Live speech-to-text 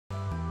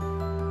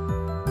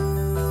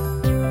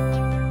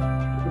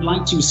I'd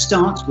like to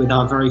start with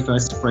our very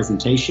first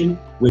presentation.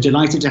 We're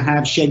delighted to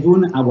have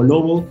Segun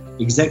Awolowo,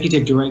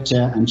 Executive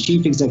Director and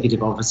Chief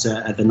Executive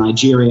Officer at the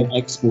Nigeria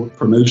Export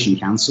Promotion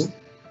Council.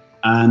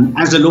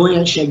 As a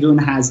lawyer, Segun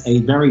has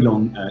a very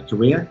long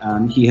career.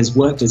 He has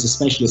worked as a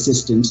special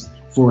assistant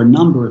for a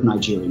number of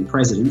Nigerian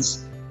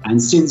presidents.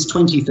 And since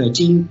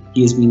 2013,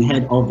 he has been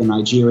head of the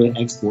Nigeria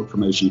Export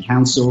Promotion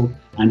Council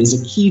and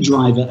is a key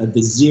driver of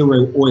the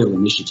Zero Oil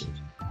Initiative.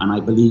 And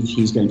I believe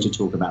he's going to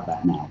talk about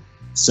that now.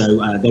 So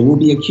there will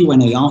be a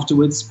Q&A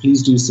afterwards.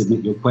 Please do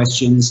submit your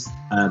questions.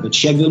 But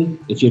Segun,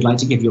 if you'd like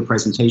to give your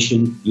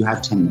presentation, you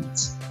have 10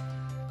 minutes.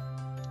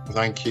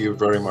 Thank you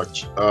very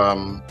much.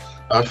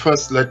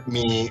 First, let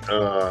me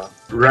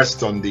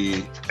rest on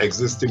the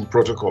existing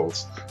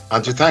protocols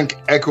and to thank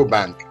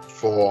Ecobank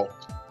for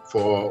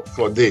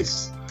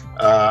this.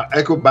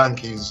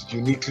 Ecobank is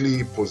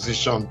uniquely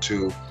positioned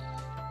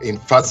in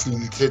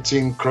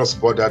facilitating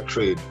cross-border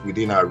trade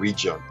within our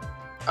region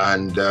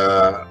and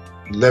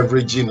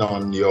leveraging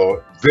on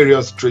your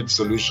various trade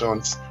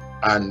solutions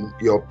and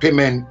your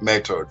payment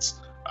methods.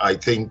 I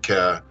think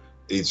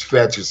it's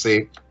fair to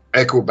say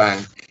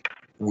Ecobank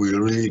will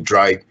really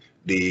drive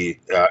the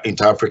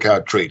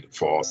inter-Africa trade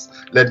for us.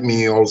 Let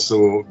me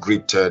also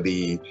greet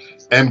the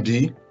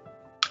MD,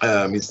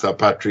 Mr.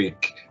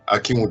 Patrick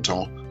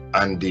Akimuton,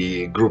 and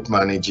the group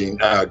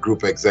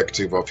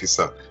executive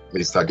officer,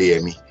 Mr.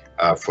 Deyemi,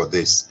 for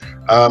this.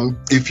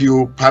 If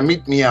you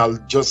permit me, I'll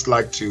just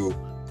like to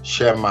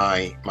share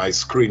my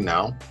screen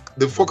now.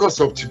 The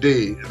focus of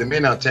today, the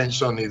main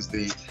attention is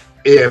the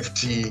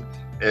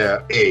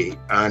AFCFTA,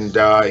 and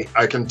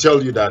I can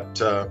tell you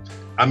that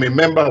I'm a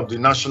member of the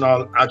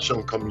National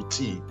Action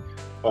Committee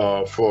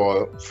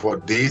for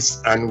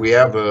this, and we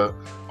have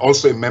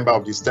also a member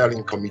of the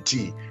Steering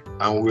Committee,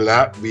 and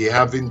we'll be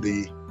having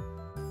the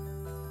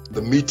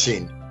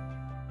meeting,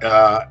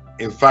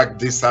 in fact,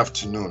 this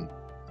afternoon.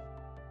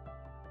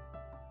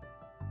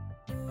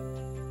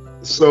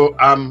 So,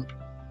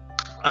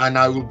 and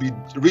I will be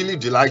really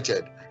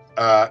delighted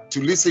to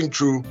listen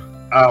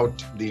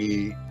throughout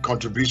the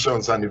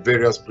contributions and the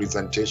various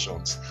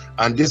presentations.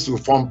 And this will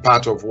form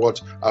part of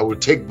what I will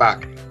take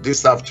back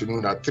this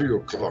afternoon at 3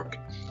 o'clock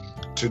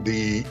to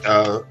the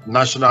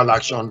National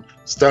Action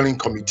Steering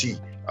Committee,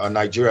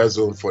 Nigeria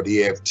Zone for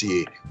the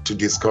AFTA, to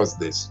discuss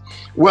this.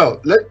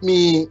 Well, let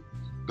me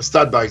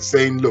start by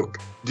saying, look,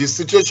 the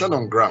situation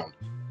on ground,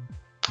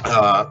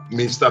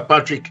 Mr.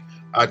 Patrick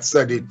had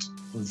said it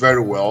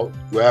very well.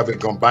 We have a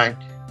combined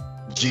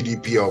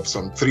GDP of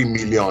some $3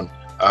 million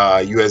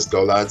US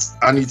dollars,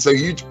 and it's a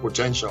huge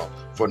potential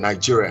for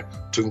Nigeria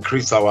to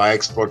increase our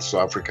exports to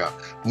Africa.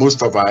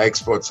 Most of our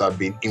exports have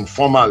been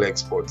informal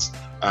exports,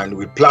 and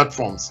with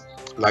platforms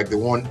like the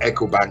one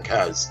Ecobank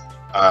has,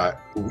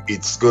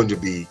 it's going to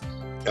be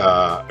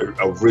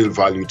of real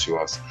value to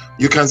us.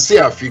 You can see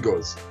our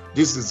figures.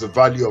 This is the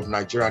value of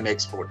Nigerian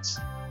exports,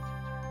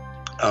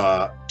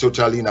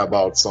 totaling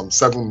about some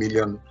 $7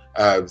 billion,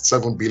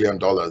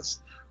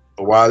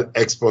 while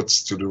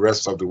exports to the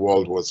rest of the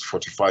world was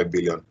 45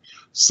 billion.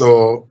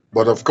 So,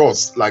 but of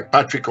course, like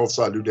Patrick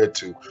also alluded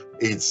to,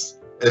 it's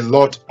a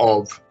lot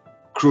of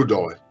crude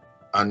oil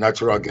and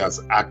natural gas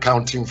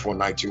accounting for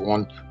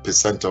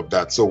 91% of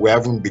that. So we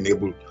haven't been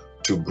able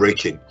to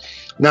break it.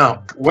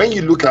 Now, when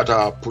you look at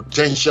our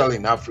potential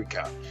in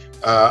Africa,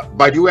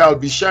 by the way, I'll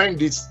be sharing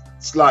this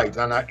slide,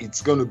 and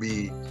it's going to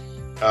be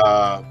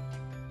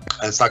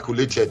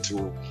circulated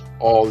to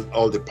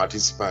all the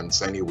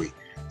participants anyway.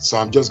 So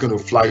I'm just going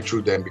to fly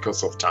through them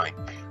because of time.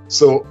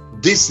 So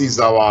this is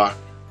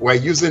we're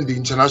using the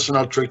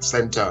International Trade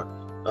Center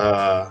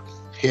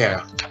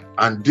here,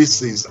 and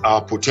this is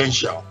our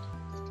potential.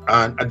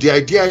 And the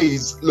idea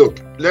is,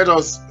 look, let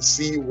us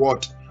see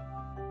what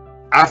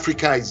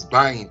Africa is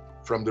buying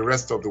from the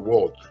rest of the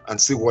world and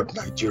see what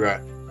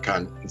Nigeria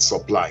can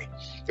supply.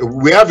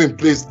 We have in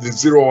place the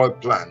Zero Oil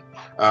Plan,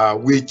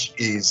 which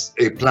is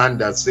a plan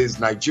that says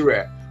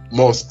Nigeria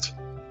must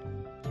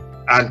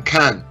and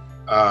can,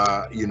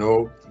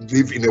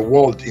 live in a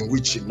world in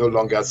which it no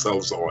longer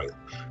sells oil.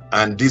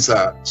 And these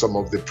are some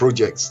of the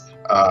projects,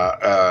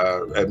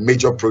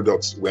 major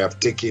products we have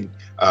taken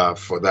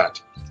for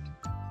that.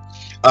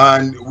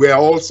 And we are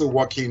also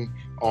working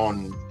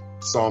on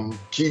some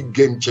key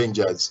game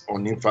changers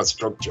on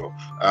infrastructure,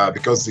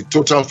 because the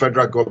total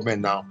federal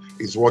government now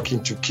is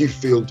working to key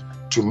field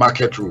to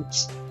market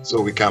routes so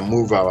we can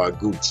move our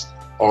goods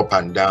up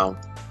and down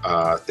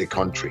the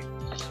country.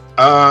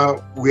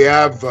 We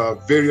have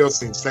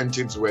various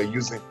incentives we're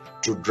using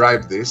to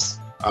drive this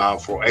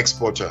for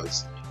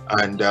exporters,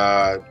 and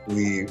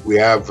we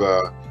have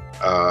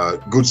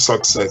good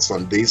success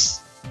on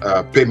this.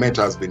 Payment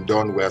has been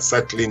done. We are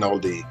settling all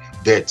the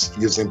debts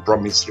using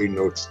promissory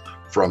notes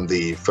from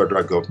the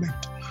federal government.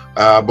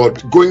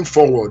 But going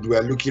forward, we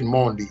are looking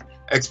more on the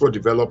Export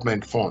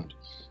Development Fund,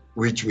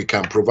 which we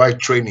can provide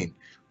training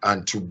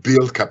and to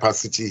build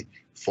capacity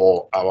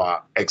for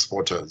our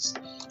exporters.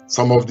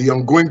 Some of the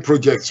ongoing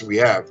projects we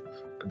have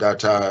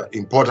that are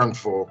important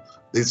for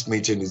this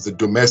meeting is the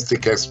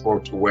domestic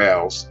export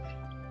warehouse,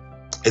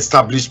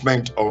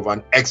 establishment of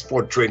an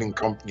export trading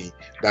company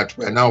that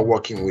we're now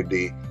working with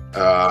the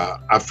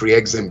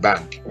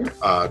Ecobank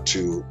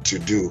to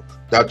do.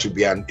 That to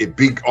be a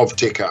big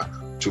off-taker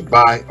to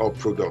buy our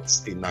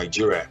products in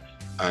Nigeria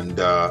and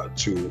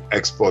to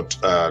export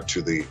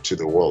to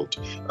the world.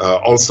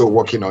 Also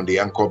working on the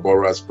Anchor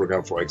Borrowers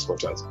Program for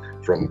Exporters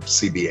from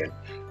CBN.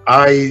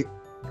 I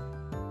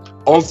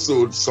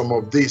also, some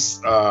of this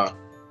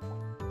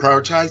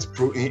prioritize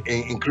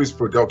increased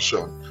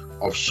production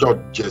of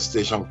short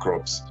gestation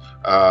crops.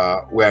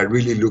 We're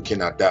really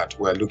looking at that.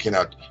 We're looking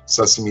at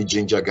sesame,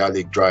 ginger,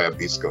 garlic, dry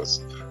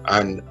hibiscus,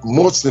 and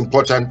most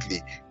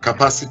importantly,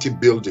 capacity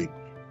building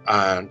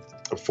and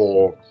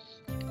for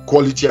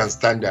quality and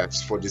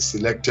standards for the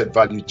selected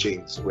value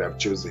chains we have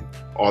chosen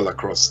all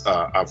across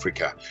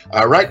Africa.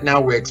 Right now,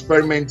 we're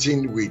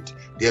experimenting with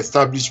the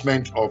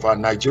establishment of a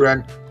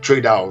Nigerian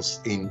trade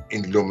house in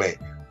Lomé,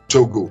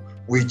 Togo,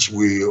 which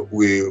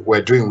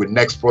we're doing with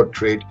Nexport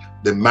Trade,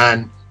 the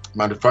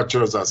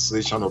Manufacturers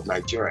Association of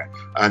Nigeria,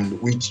 and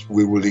which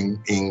we will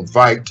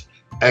invite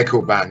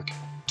Ecobank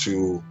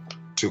to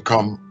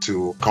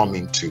come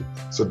into.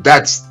 So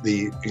that's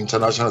the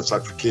international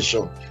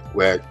certification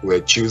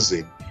we're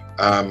choosing.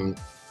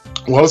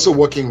 We're also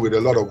working with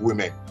a lot of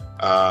women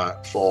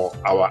for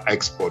our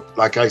export.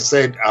 Like I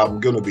said, I'm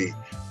going to be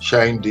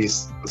sharing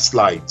these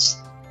slides,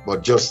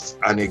 but just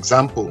an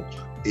example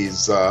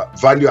is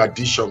value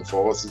addition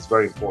for us is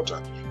very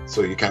important.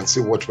 So you can see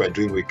what we're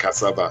doing with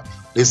cassava.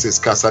 This is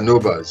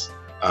Casanovas,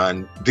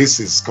 and this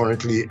is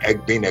currently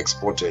being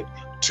exported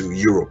to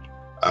Europe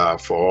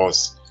for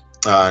us.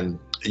 And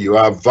you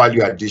have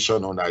value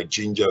addition on our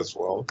ginger as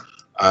well,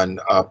 and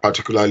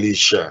particularly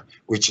shea,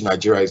 which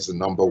Nigeria is the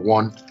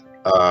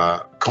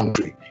 #1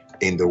 country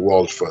in the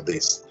world for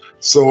this.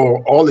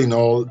 So all in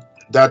all,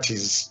 that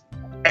is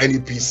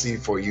NEPC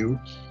for you.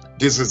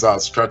 This is our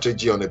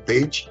strategy on a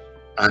page,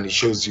 and it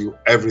shows you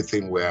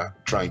everything we're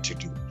trying to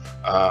do.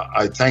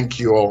 I thank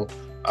you all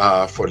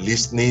for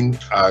listening.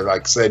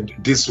 Like I said,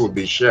 this will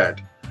be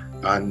shared,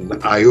 and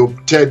I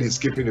hope Ted is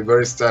keeping a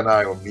very stern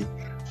eye on me.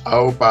 I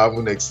hope I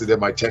haven't exceeded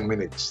my 10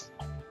 minutes.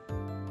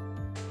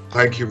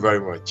 Thank you very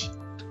much.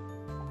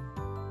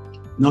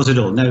 Not at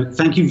all. No,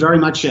 thank you very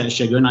much,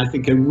 Segun. I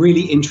think a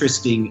really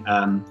interesting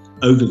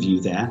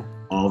overview there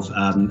of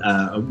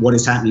what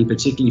is happening,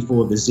 particularly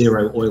for the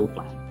Zero Oil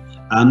Plan.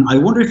 I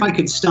wonder if I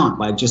could start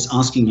by just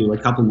asking you a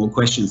couple more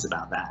questions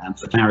about that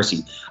for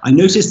clarity. I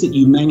noticed that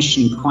you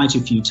mentioned quite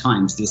a few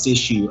times this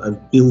issue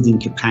of building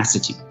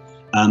capacity.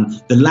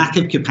 The lack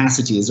of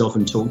capacity is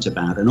often talked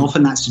about, and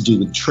often that's to do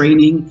with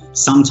training.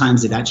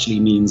 Sometimes it actually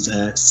means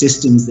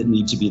systems that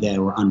need to be there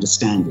or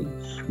understanding.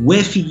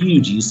 Where for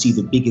you do you see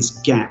the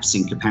biggest gaps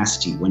in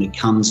capacity when it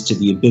comes to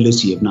the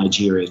ability of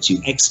Nigeria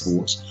to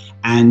export?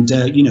 And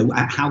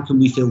how can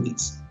we fill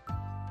these?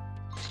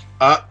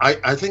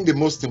 I think the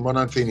most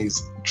important thing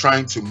is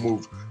trying to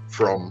move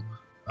from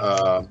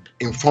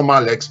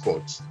informal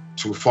exports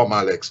to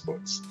formal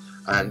exports.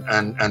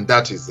 And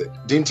that is it.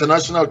 The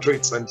International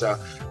Trade Center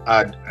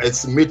had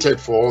estimated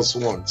for us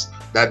once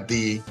that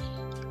the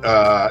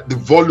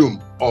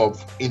volume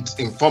of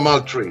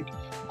informal trade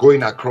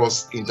going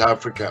across into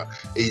Africa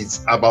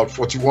is about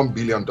 $41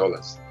 billion,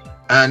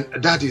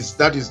 and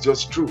that is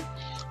just true.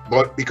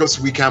 But because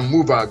we can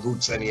move our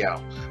goods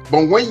anyhow.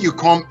 But when you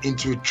come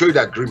into a trade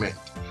agreement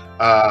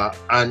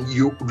and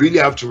you really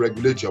have to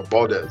regulate your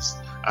borders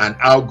and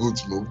how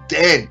goods move,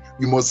 then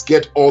you must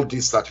get all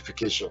these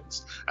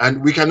certifications.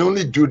 And we can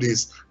only do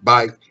this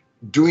by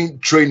doing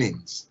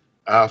trainings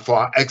for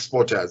our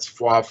exporters,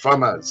 for our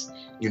farmers,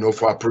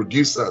 for our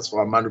producers, for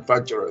our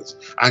manufacturers,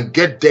 and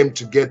get them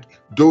to get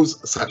those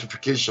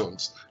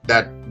certifications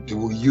that they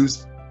will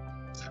use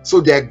so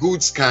their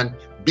goods can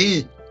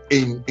be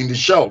in the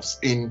shelves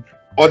in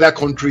other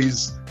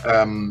countries'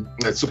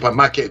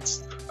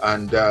 supermarkets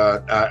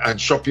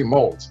and shopping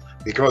malls,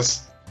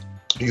 because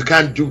you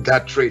can't do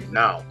that trade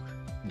now.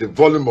 The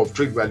volume of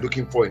trade we're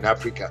looking for in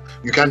Africa,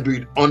 you can't do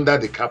it under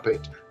the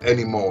carpet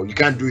anymore. You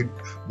can't do it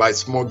by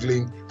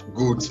smuggling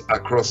goods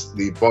across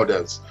the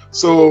borders.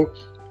 So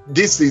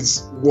this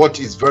is what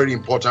is very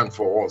important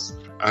for us,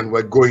 and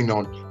we're going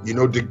on.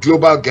 The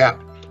global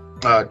gap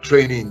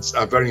trainings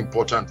are very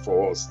important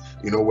for us.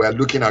 We're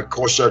looking at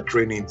kosher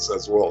trainings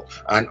as well,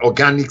 and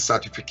organic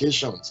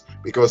certifications,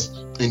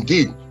 because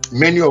indeed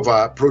many of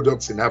our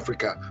products in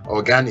Africa are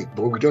organic,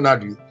 but we don't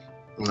have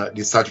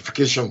the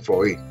certification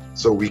for it,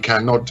 so we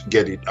cannot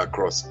get it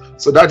across.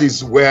 So that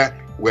is where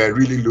we're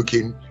really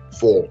looking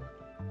for,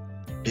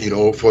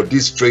 for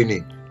this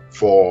training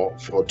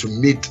to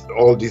meet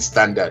all these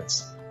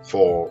standards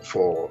for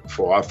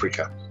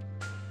Africa.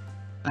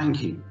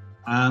 Thank you.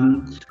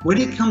 When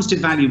it comes to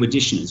value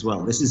addition as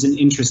well, this is an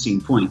interesting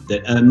point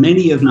that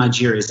many of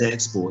Nigeria's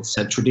exports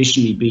have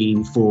traditionally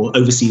been for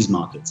overseas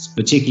markets,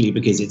 particularly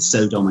because it's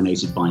so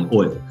dominated by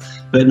oil.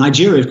 But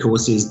Nigeria, of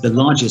course, is the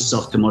largest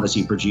soft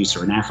commodity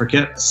producer in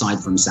Africa, aside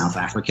from South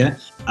Africa,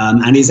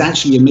 and is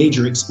actually a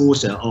major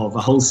exporter of a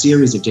whole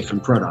series of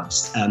different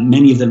products,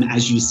 many of them,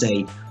 as you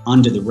say,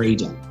 under the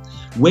radar.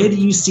 Where do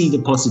you see the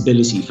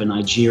possibility for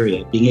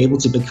Nigeria being able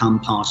to become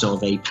part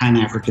of a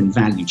Pan-African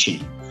value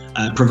chain,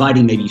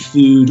 providing maybe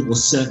food or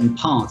certain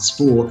parts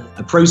for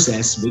a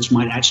process which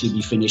might actually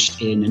be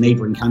finished in a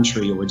neighboring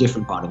country or a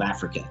different part of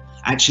Africa,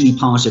 actually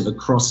part of a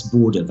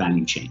cross-border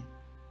value chain?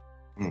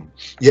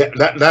 Yeah,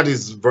 that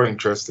is very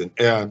interesting.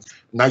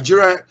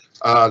 Nigeria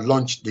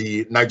launched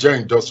the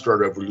Nigeria Industrial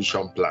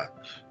Revolution Plan.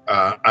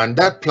 And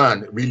that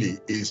plan really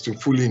is to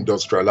fully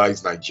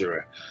industrialize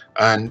Nigeria.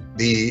 And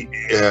the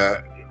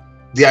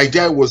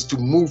idea was to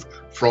move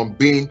from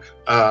being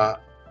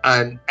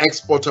an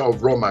exporter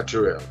of raw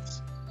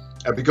materials,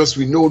 because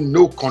we know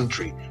no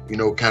country,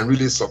 can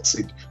really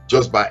succeed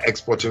just by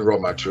exporting raw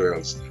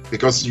materials.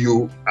 Because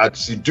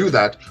as you do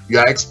that, you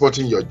are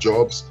exporting your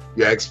jobs,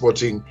 you are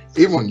exporting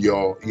even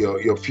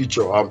your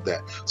future out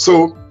there.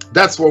 So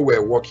that's what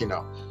we're working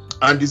on.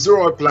 And the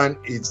Zero Oil Plan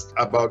is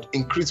about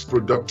increased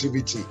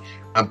productivity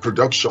and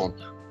production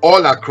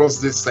all across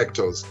these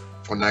sectors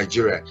for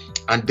Nigeria,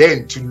 and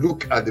then to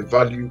look at the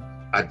value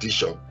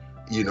addition,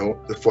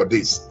 for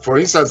this. For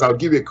instance, I'll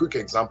give you a quick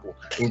example.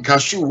 In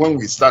cashew, when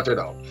we started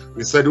out,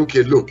 we said,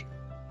 okay, look,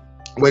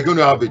 we're going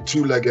to have a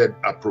two-legged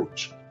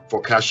approach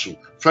for cashew.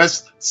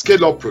 First,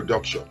 scale up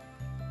production,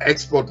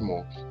 export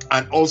more,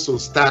 and also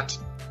start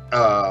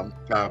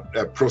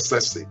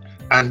processing.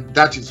 And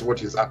that is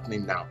what is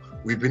happening now.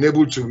 We've been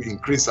able to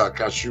increase our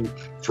cashew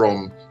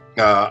from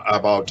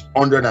about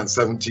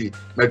 170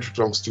 metric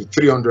tons to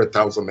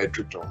 300,000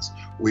 metric tons.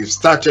 We've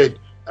started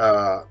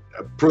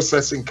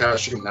processing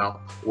cashew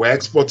now. We're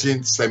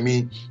exporting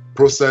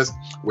semi-processed.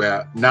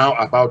 We're now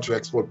about to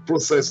export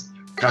processed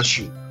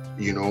cashew,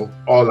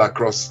 all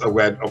across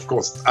where, of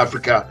course,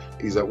 Africa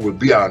will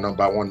be our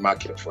 #1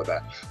 market for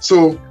that.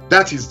 So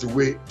that is the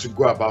way to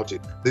go about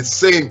it. The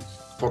same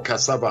for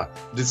cassava,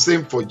 the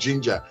same for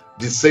ginger,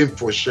 the same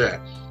for shea.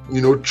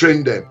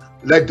 Train them,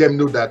 let them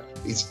know that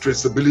it's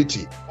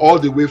traceability all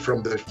the way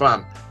from the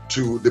farm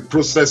to the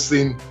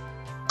processing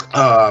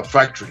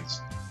factories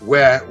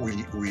where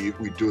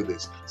we do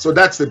this. So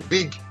that's a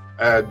big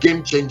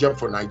game changer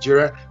for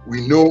Nigeria.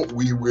 We know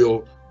we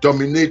will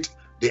dominate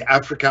the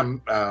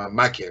African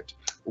market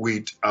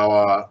with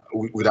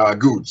our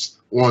goods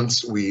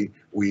once we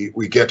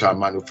get our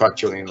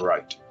manufacturing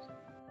right.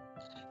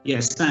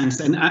 Yes,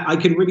 thanks. And I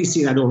can really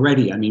see that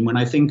already. I mean, when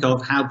I think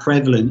of how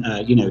prevalent,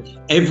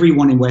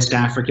 everyone in West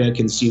Africa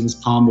consumes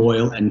palm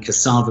oil and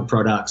cassava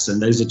products,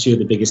 and those are two of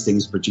the biggest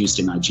things produced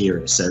in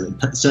Nigeria. So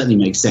it certainly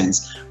makes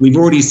sense. We've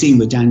already seen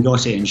with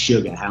Dangote and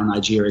sugar how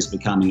Nigeria is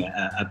becoming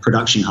a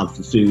production hub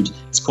for food.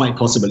 It's quite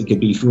possible it could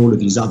be for all of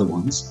these other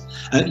ones.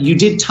 You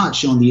did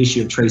touch on the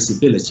issue of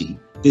traceability.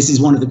 This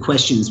is one of the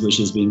questions which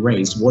is being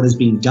raised. What has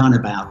been done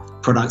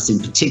about products in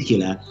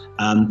particular?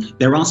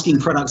 They're asking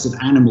products of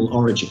animal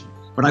origin.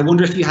 But I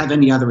wonder if you have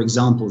any other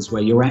examples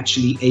where you're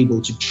actually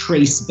able to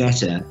trace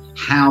better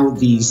how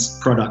these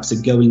products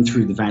are going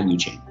through the value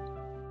chain.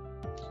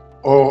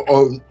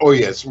 Oh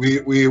yes,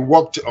 we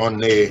worked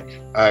on a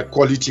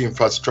quality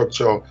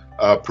infrastructure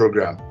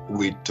program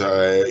with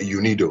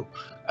UNIDO,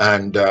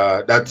 and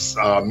that's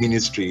our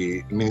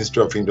Ministry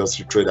of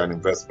Industry, Trade and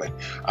Investment.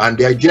 And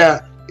the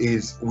idea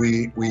is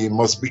we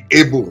must be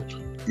able,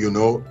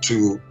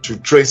 to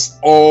trace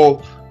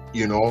all,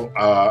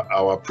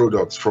 our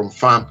products from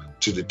farm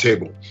to the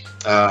table.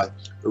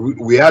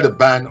 We had a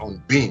ban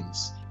on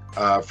beans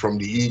from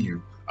the EU,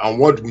 and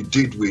what we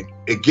did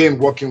again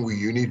working with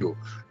UNIDO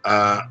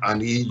and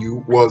the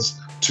EU was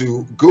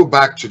to go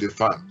back to the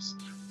farms,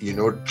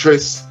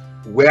 trace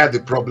where the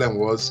problem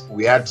was.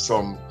 We had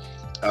some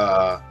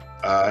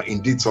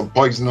indeed some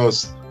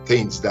poisonous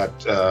things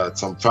that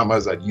some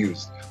farmers had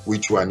used,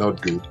 which were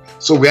not good.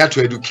 So we had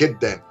to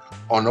educate them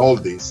on all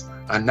this,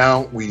 and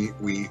now we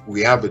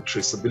have a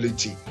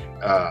traceability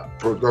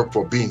product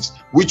for beans,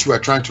 which we are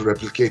trying to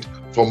replicate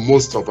for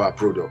most of our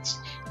products.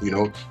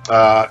 When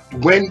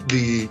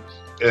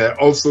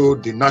also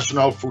the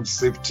National Food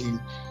Safety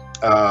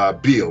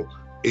Bill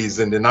is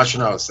in the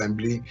National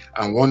Assembly,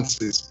 and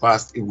once it's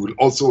passed, it will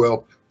also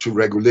help to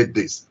regulate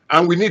this.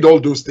 And we need all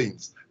those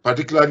things,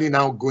 particularly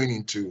now going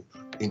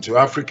into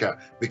Africa,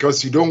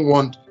 because you don't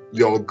want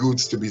your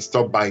goods to be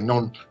stopped by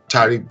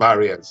non-tariff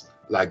barriers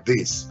like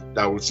this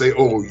that will say,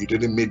 oh, you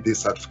didn't meet this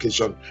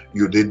certification,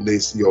 you did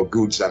this, your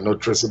goods are not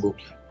traceable.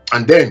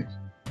 And then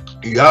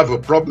you have a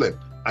problem.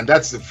 And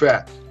that's the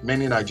fear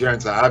many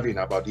Nigerians are having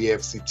about the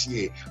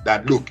AFCFTA,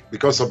 that look,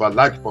 because of a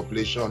large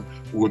population,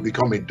 we will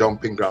become a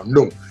dumping ground.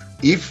 No,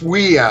 if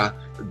we are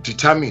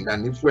determined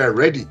and if we are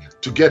ready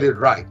to get it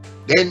right,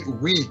 then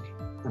we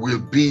will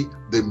be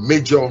the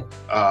major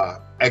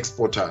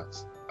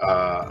exporters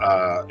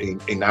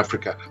in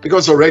Africa,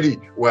 because already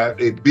we're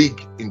a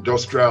big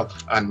industrial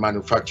and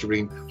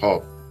manufacturing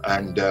hub,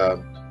 and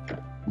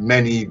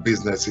many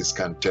businesses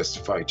can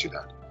testify to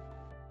that.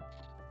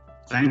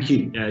 Thank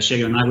you,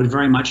 Segun. I would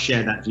very much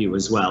share that view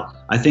as well.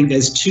 I think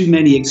there's too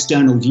many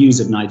external views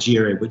of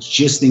Nigeria which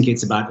just think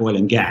it's about oil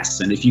and gas.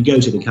 And if you go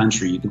to the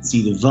country, you can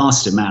see the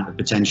vast amount of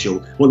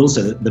potential. Well,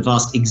 also the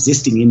vast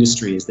existing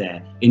industry is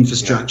there.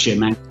 Infrastructure,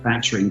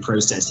 manufacturing,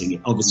 processing.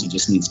 It obviously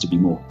just needs to be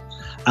more.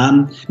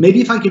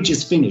 Maybe if I could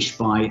just finish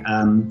by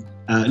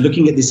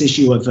looking at this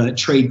issue of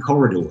trade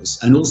corridors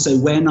and also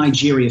where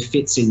Nigeria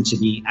fits into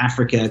the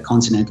Africa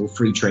Continental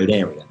Free Trade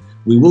Area.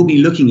 We will be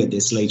looking at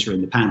this later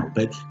in the panel,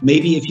 but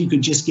maybe if you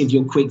could just give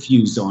your quick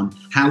views on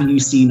how you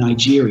see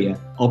Nigeria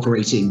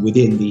operating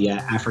within the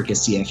Africa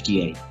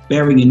CFTA,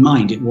 bearing in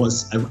mind it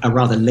was a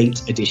rather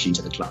late addition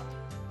to the club.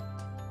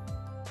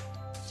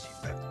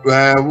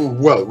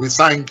 Well, we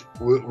signed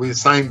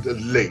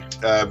late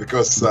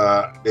because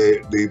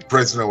the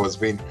president was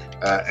being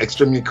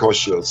extremely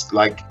cautious,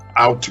 like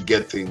how to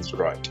get things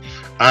right.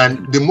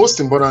 And the most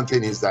important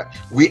thing is that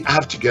we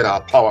have to get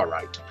our power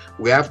right.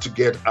 We have to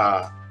get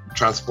our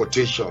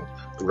transportation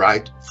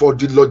right for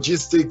the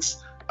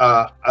logistics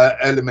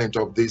element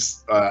of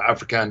this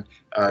African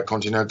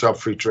Continental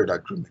Free Trade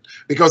Agreement.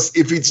 Because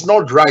if it's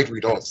not right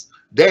with us,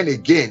 then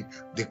again,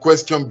 the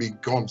question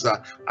becomes,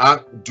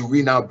 do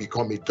we now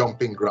become a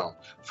dumping ground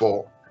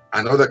for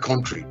another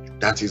country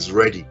that is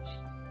ready?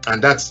 And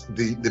that's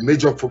the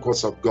major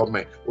focus of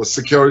government was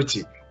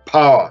security,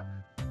 power,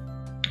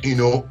 you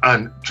know,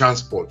 and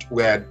transport.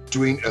 We're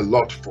doing a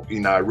lot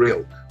in our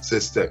rail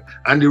system.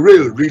 And the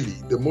rail, really,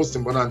 the most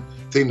important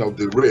thing of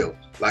the rail,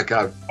 like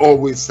I've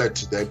always said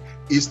to them,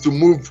 is to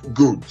move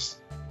goods.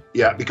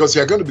 Yeah, because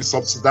you're going to be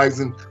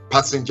subsidizing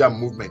passenger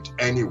movement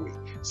anyway.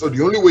 So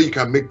the only way you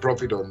can make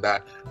profit on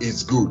that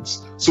is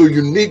goods. So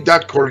you need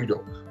that corridor,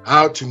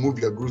 how to move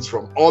your goods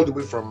from all the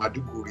way from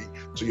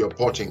Maiduguri to your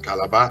port in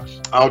Calabar,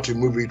 how to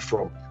move it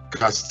from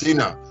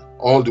Katsina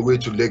all the way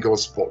to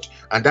Lagos port.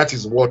 And that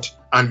is what,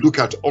 and look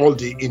at all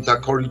the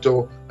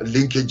intercorridor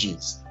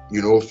linkages,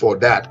 you know, for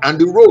that. And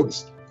the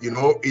roads, you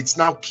know, it's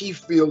now key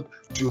field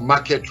to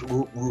market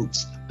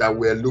routes that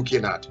we're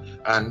looking at.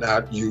 And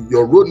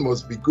your road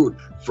must be good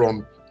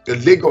from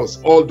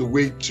Lagos all the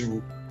way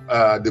to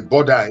the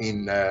border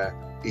in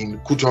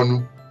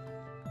Cotonou,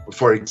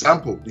 for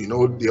example. You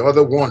know, the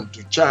other one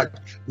to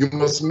Chad. You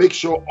must make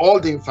sure all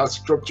the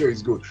infrastructure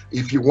is good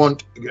if you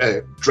want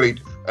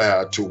trade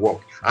to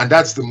work. And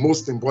that's the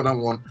most important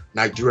one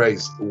Nigeria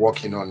is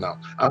working on now,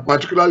 and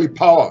particularly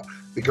power,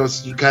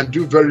 because you can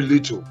do very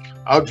little.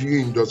 How do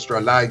you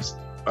industrialize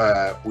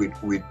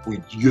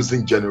with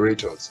using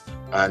generators?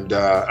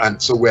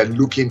 And so we're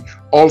looking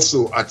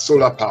also at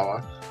solar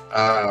power.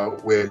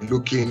 We're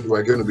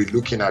going to be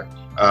looking at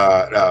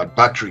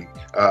battery,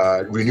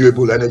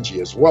 renewable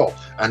energy as well.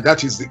 And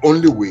that is the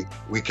only way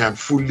we can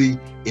fully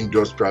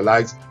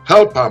industrialize,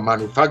 help our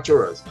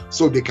manufacturers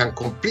so they can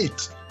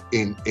compete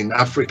in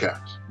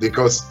Africa.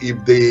 Because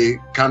if they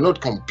cannot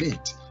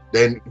compete,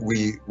 then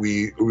we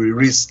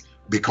risk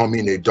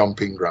becoming a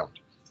dumping ground.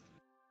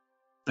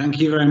 Thank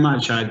you very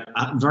much. I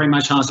very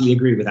much heartily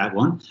agree with that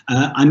one.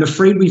 I'm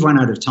afraid we've run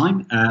out of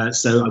time,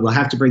 so I will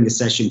have to bring the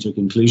session to a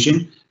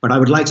conclusion. But I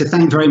would like to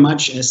thank very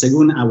much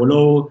Segun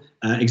Awolowo,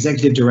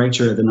 Executive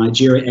Director of the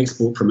Nigeria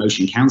Export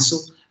Promotion Council,